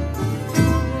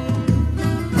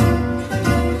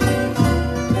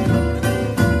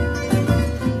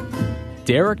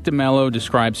 Derek DeMello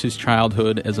describes his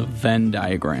childhood as a Venn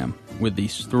diagram with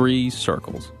these 3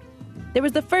 circles. There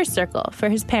was the first circle for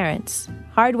his parents,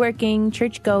 hardworking,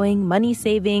 church-going,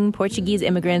 money-saving Portuguese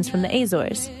immigrants from the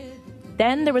Azores.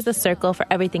 Then there was the circle for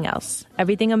everything else,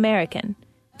 everything American.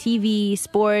 TV,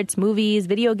 sports, movies,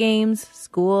 video games,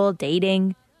 school,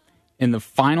 dating. In the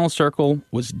final circle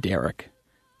was Derek.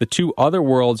 The 2 other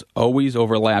worlds always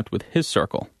overlapped with his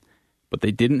circle, but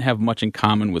they didn't have much in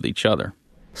common with each other.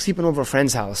 Sleeping over a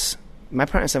friend's house. My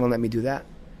parents never let me do that.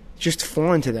 It's just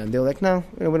foreign to them. They were like, no,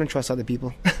 we don't trust other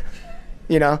people.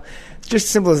 You know, it's just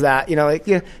as simple as that. You know, like,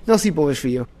 yeah, no sleepovers for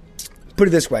you. Put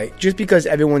it this way, just because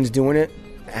everyone's doing it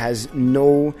has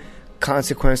no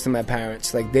consequence to my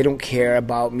parents. Like, they don't care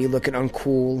about me looking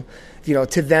uncool. You know,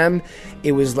 to them,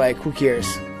 it was like, who cares?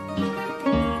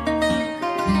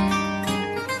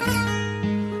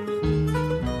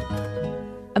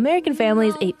 American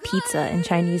families ate pizza and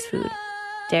Chinese food.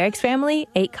 Derek's family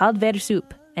ate caldo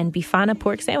soup and bifana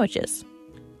pork sandwiches.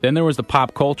 Then there was the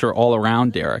pop culture all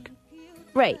around Derek.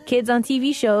 Right, kids on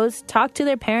TV shows talked to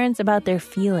their parents about their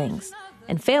feelings.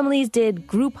 And families did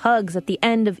group hugs at the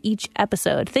end of each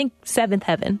episode. Think Seventh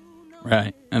Heaven.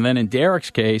 Right. And then in Derek's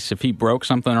case, if he broke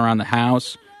something around the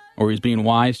house or he was being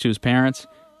wise to his parents,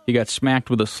 he got smacked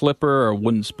with a slipper or a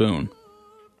wooden spoon.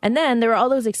 And then there were all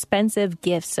those expensive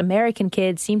gifts American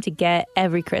kids seem to get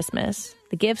every Christmas.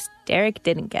 The gifts Derek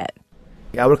didn't get.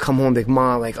 I would come home like,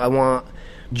 Mom, like, I want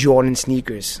Jordan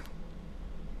sneakers.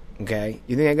 Okay?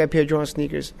 You think I got a pair of Jordan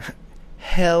sneakers?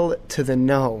 Hell to the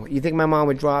no. You think my mom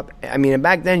would drop... I mean,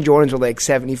 back then, Jordans were like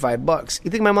 $75.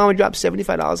 You think my mom would drop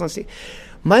 $75 on sneakers?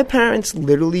 My parents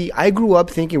literally... I grew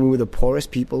up thinking we were the poorest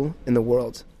people in the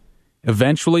world.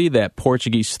 Eventually, that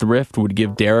Portuguese thrift would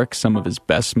give Derek some of his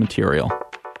best material.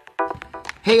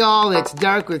 Hey all, it's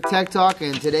Derek with Tech Talk,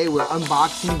 and today we're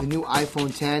unboxing the new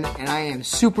iPhone 10, and I am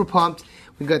super pumped.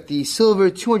 We got the silver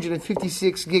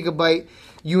 256 gigabyte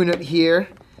unit here.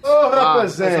 Oh,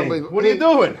 Rapazane, what are you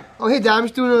doing? Oh, hey Dad, I'm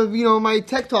just doing my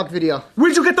Tech Talk video.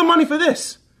 Where'd you get the money for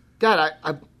this? Dad,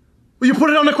 I... Well, you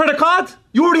put it on a credit card?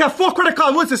 You already have 4 credit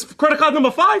cards. What's this, credit card number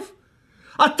 5?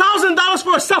 $1,000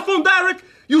 for a cell phone, Derek?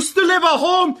 You still live at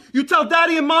home? You tell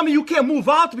Daddy and Mommy you can't move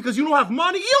out because you don't have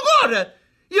money? You got it!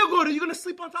 You're going to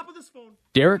sleep on top of this phone.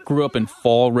 Derek grew up in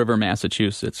Fall River,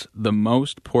 Massachusetts, the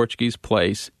most Portuguese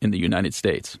place in the United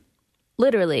States.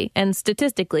 Literally and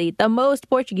statistically, the most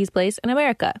Portuguese place in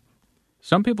America.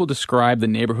 Some people describe the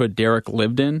neighborhood Derek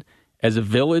lived in as a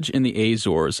village in the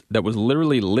Azores that was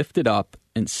literally lifted up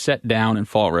and set down in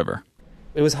Fall River.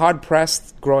 It was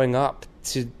hard-pressed growing up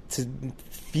to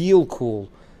feel cool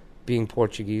being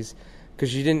Portuguese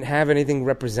because you didn't have anything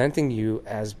representing you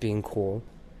as being cool.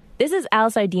 This is Al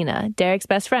Sardina, Derek's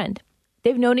best friend.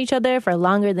 They've known each other for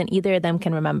longer than either of them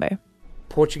can remember.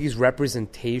 Portuguese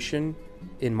representation,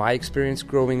 in my experience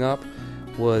growing up,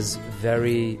 was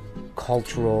very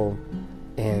cultural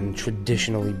and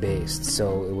traditionally based.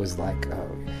 So it was like,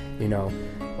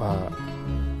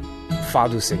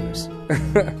 fado singers.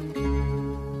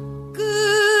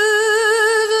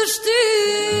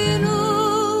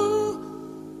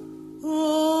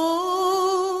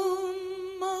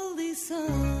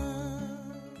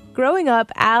 Growing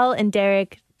up, Al and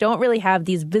Derek don't really have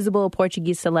these visible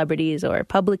Portuguese celebrities or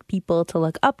public people to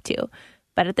look up to.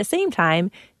 But at the same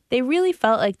time, they really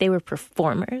felt like they were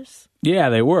performers. Yeah,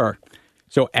 they were.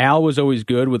 So Al was always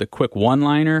good with a quick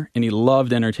one-liner, and he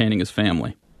loved entertaining his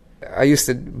family. I used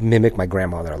to mimic my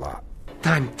grandmother a lot.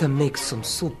 Time to make some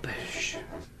soup.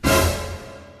 Slow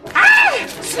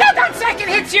down so I can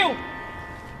hit you!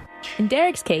 In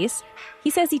Derek's case, he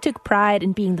says he took pride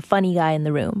in being the funny guy in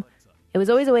the room. It was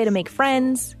always a way to make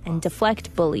friends and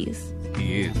deflect bullies.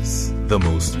 He is the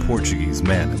most Portuguese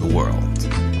man in the world.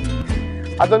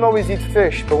 I don't always eat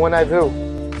fish, but when I do,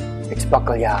 it's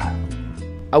bacalhau.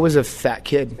 I was a fat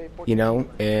kid,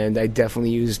 and I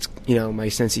definitely used, my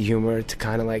sense of humor to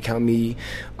kind of like help me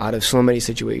out of so many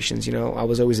situations. I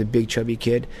was always a big chubby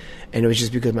kid, and it was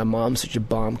just because my mom's such a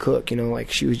bomb cook,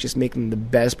 she was just making the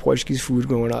best Portuguese food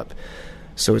growing up.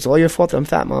 So it's all your fault that I'm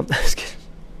fat, Mom.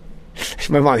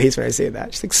 My mom hates when I say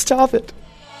that. She's like, stop it.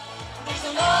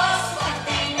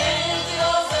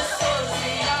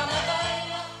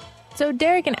 So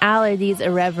Derek and Al are these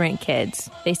irreverent kids.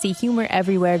 They see humor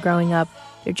everywhere growing up.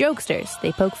 They're jokesters.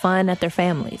 They poke fun at their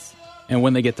families. And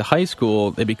when they get to high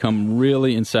school, they become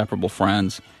really inseparable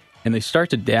friends, and they start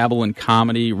to dabble in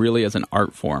comedy really as an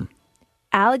art form.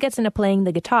 Al gets into playing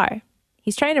the guitar.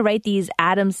 He's trying to write these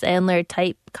Adam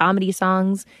Sandler-type comedy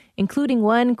songs, including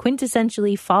one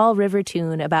quintessentially Fall River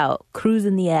tune about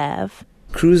cruising the Ave.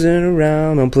 Cruising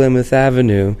around on Plymouth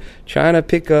Avenue, trying to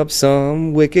pick up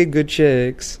some wicked good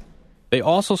chicks. They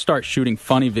also start shooting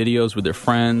funny videos with their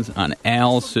friends on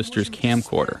Al's sister's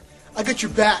camcorder. I got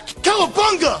your back.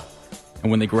 Cowabunga!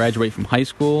 And when they graduate from high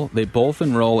school, they both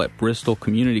enroll at Bristol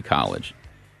Community College,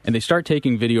 and they start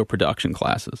taking video production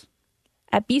classes.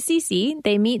 At BCC,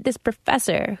 they meet this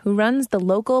professor who runs the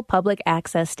local public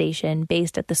access station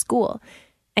based at the school,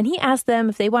 and he asks them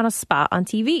if they want a spot on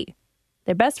TV.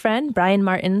 Their best friend, Brian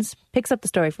Martins, picks up the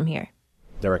story from here.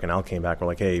 Derek and Al came back. We're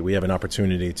like, hey, we have an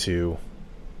opportunity to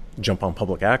jump on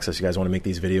public access. You guys want to make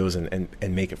these videos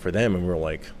and make it for them? And we were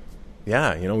like,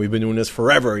 yeah, we've been doing this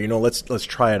forever. Let's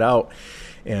try it out.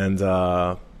 And,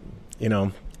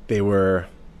 they were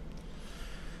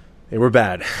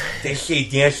bad. They say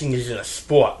dancing isn't a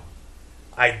sport.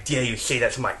 I dare you say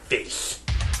that to my face.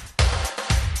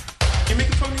 You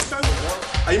making fun of me, son?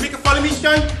 Are you making fun of me,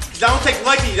 son? Because I don't take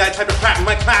lightly to that type of crap in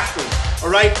my classroom,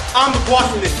 all right? I'm the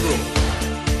boss in this room.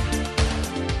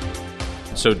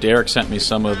 So Derek sent me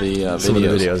some of the videos. Some of the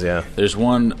videos, yeah. There's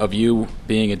one of you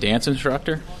being a dance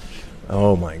instructor.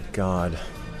 Oh, my God.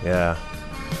 Yeah.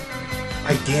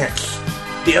 I dance.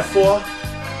 Therefore,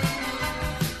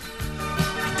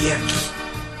 I dance.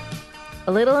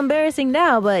 A little embarrassing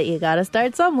now, but you gotta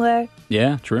start somewhere.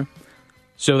 Yeah, true.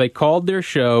 So they called their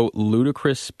show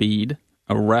Ludicrous Speed,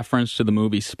 a reference to the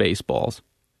movie Spaceballs.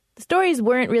 The stories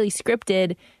weren't really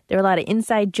scripted. There were a lot of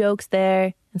inside jokes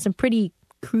there and some pretty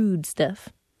crude stuff.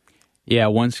 Yeah,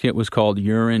 one skit was called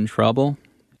You're in Trouble.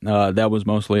 That was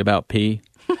mostly about pee.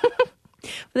 But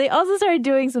they also started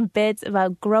doing some bits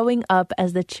about growing up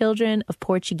as the children of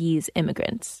Portuguese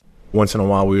immigrants. Once in a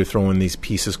while, we would throw in these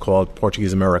pieces called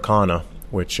Portuguese Americana,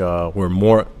 which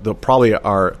were probably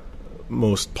our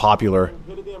most popular.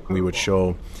 We would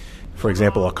show, for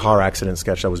example, a car accident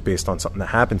sketch that was based on something that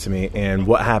happened to me, and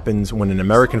what happens when an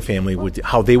American family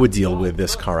how they would deal with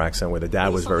this car accident, where the dad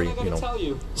was very,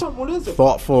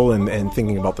 thoughtful and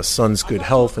thinking about the son's good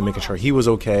health and making sure he was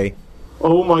okay.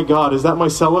 Oh my God, is that my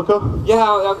Celica?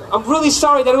 Yeah, I'm really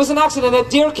sorry that it was an accident. That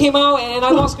deer came out and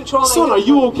I lost control. Son, are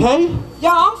you okay?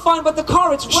 Yeah, I'm fine, but the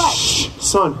car, it's wrecked. Shh,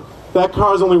 son, that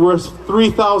car is only worth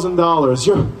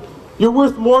 $3,000. You're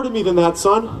worth more to me than that,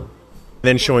 son.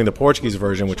 Then showing the Portuguese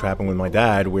version, which happened with my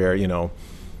dad, where,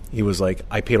 he was like,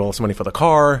 I paid all this money for the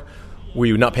car. Were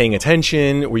you not paying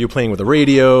attention? Were you playing with the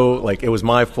radio? Like, it was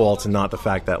my fault and not the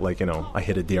fact that, I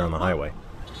hit a deer on the highway.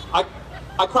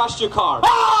 I crashed your car.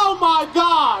 Oh, my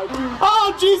God!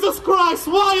 Oh, Jesus Christ!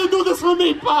 Why you do this for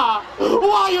me, Pa?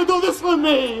 Why you do this for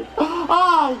me? Your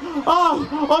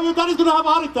daddy's gonna have a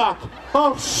heart attack.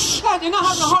 Oh, shh! Dad, you're not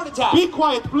having a heart attack. Be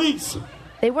quiet, please.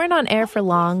 They weren't on air for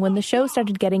long when the show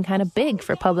started getting kind of big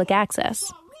for public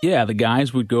access. Yeah, the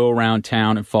guys would go around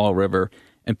town in Fall River,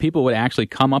 and people would actually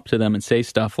come up to them and say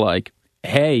stuff like,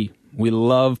 hey, We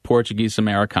love Portuguese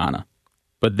Americana.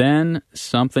 But then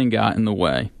something got in the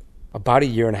way. About a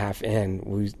year and a half in,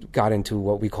 we got into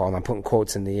what we call, and I'm putting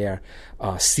quotes in the air,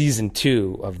 season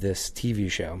 2 of this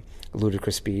TV show,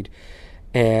 Ludicrous Speed.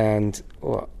 And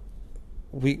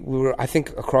we were, I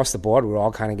think across the board, we were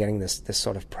all kind of getting this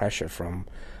sort of pressure from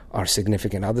our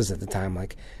significant others at the time.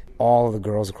 Like, all of the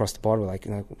girls across the board were like,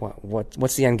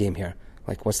 what's the end game here?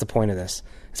 Like, what's the point of this?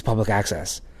 It's public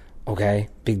access. Okay?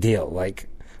 Big deal. Like,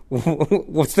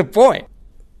 what's the point?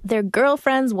 Their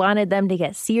girlfriends wanted them to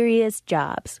get serious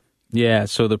jobs. Yeah,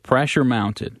 so the pressure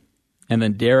mounted. And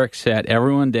then Derek sat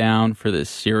everyone down for this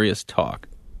serious talk.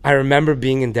 I remember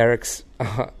being in Derek's,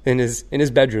 in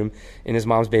his bedroom, in his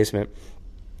mom's basement.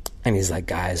 And he's like,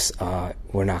 guys,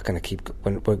 we're not going to keep,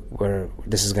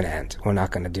 this is going to end. We're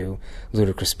not going to do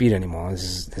Ludicrous Speed anymore.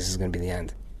 This is going to be the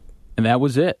end. And that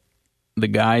was it. The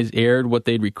guys aired what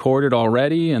they'd recorded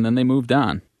already, and then they moved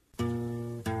on.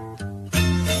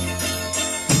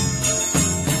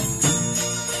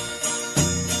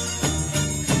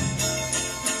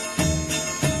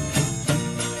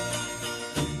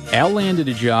 Al landed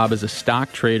a job as a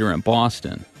stock trader in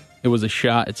Boston. It was a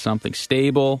shot at something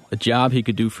stable, a job he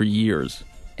could do for years.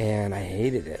 And I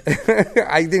hated it.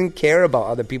 I didn't care about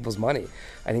other people's money.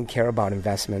 I didn't care about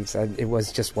investments.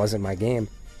 It just wasn't my game.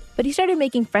 But he started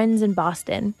making friends in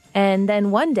Boston. And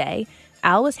then one day,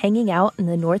 Al was hanging out in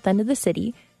the north end of the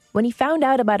city when he found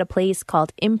out about a place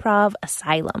called Improv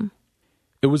Asylum.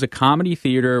 It was a comedy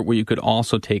theater where you could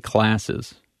also take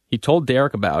classes. He told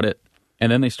Derek about it, and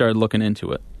then they started looking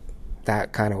into it.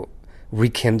 That kind of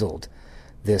rekindled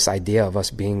this idea of us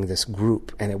being this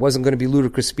group. And it wasn't going to be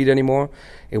Ludicrous Speed anymore.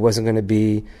 It wasn't going to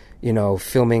be,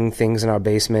 filming things in our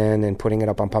basement and putting it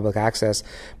up on public access.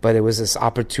 But it was this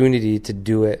opportunity to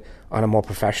do it on a more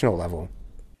professional level.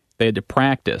 They had to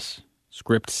practice,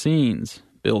 script scenes,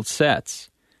 build sets.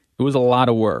 It was a lot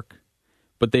of work.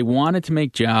 But they wanted to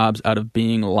make jobs out of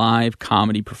being live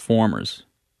comedy performers.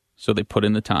 So they put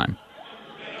in the time.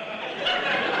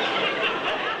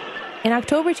 In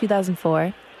October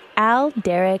 2004, Al,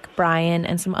 Derek, Brian,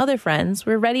 and some other friends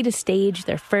were ready to stage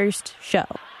their first show.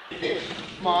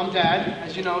 Mom, Dad,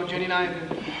 as you know, Jenny and I have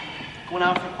been going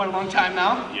out for quite a long time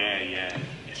now. Yeah.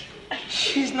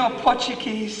 She's no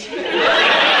Portuguese. But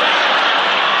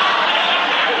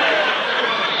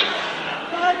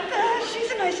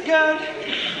she's a nice girl.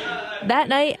 That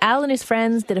night, Al and his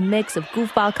friends did a mix of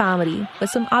goofball comedy with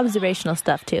some observational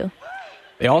stuff, too.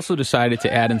 They also decided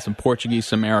to add in some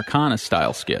Portuguese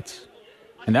Americana-style skits.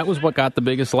 And that was what got the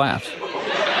biggest laughs.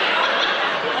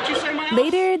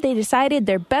 Later, they decided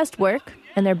their best work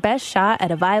and their best shot at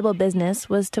a viable business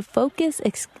was to focus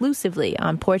exclusively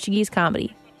on Portuguese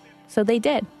comedy. So they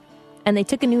did. And they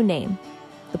took a new name,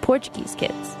 the Portuguese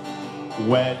Kids.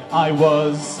 When I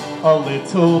was a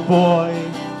little boy,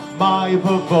 my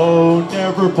vovó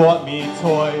never bought me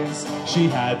toys. She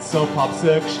had some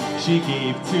popsicles she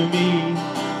gave to me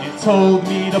and told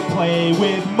me to play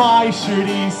with my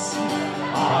shirties.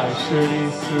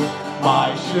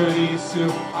 My shirties,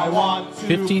 I want to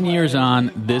 15 years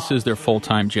on, this is their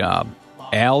full-time job.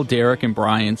 Al, Derek, and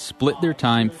Brian split their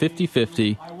time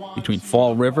 50-50 between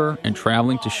Fall River and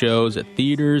traveling to shows at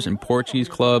theaters and Portuguese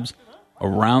clubs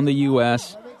around the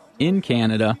U.S., in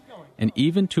Canada, and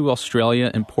even to Australia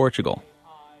and Portugal.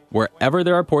 Wherever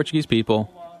there are Portuguese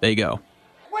people, they go.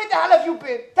 Where the hell have you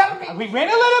been? Tell me. We ran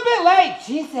a little bit late,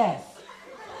 Jesus.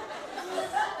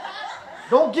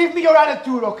 Don't give me your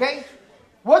attitude, okay?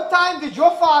 What time did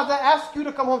your father ask you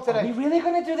to come home today? Are we really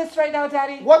going to do this right now,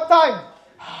 Daddy? What time?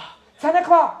 10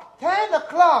 o'clock. 10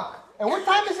 o'clock. And what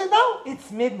time is it now?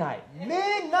 It's midnight.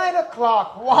 Midnight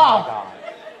o'clock. Wow.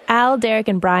 Al, Derek,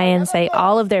 and Brian say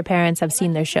all of their parents have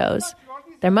seen their shows.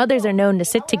 Their mothers are known to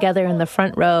sit together in the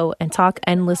front row and talk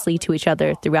endlessly to each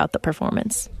other throughout the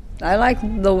performance. I like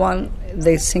the one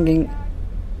they're singing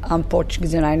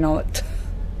Portuguese and I know it.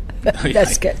 That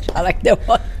sketch. I like that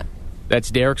one. That's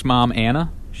Derek's mom,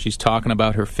 Anna. She's talking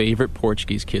about her favorite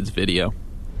Portuguese Kids video.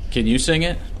 Can you sing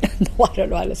it? No, I don't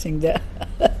know how to sing that.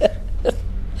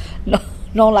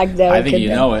 No, like that. I think you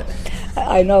know it.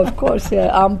 I know, of course. Yeah.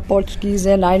 I'm Portuguese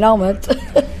and I know it.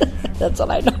 That's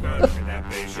all I know.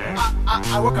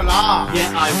 I work a lot.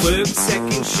 Yeah, I work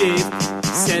second shift.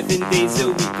 7 days a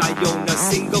week. I own a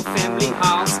single family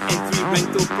house and 3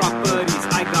 rental properties.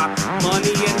 I got money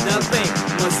in the bank.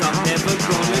 Cause I'm never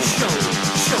gonna show it.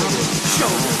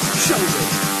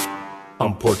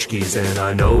 I'm Portuguese and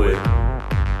I know it.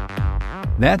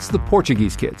 That's the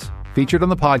Portuguese Kids. featured on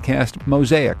the podcast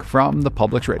Mosaic from the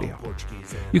Publix Radio.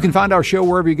 You can find our show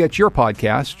wherever you get your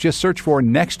podcasts. Just search for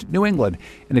Next New England.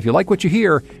 And if you like what you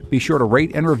hear, be sure to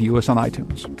rate and review us on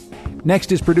iTunes.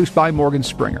 Next is produced by Morgan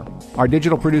Springer. Our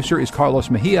digital producer is Carlos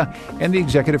Mejia, and the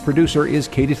executive producer is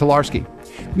Katie Tolarski.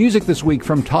 Music this week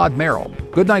from Todd Merrill,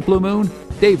 Goodnight Blue Moon,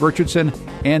 Dave Richardson,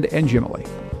 and Njimili.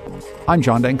 I'm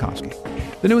John Dankosky.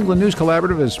 The New England News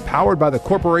Collaborative is powered by the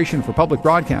Corporation for Public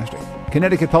Broadcasting,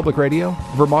 Connecticut Public Radio,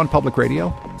 Vermont Public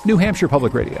Radio, New Hampshire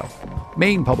Public Radio,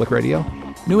 Maine Public Radio,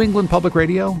 New England Public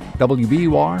Radio,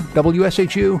 WBUR,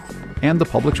 WSHU, and the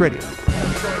Publix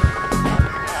Radio.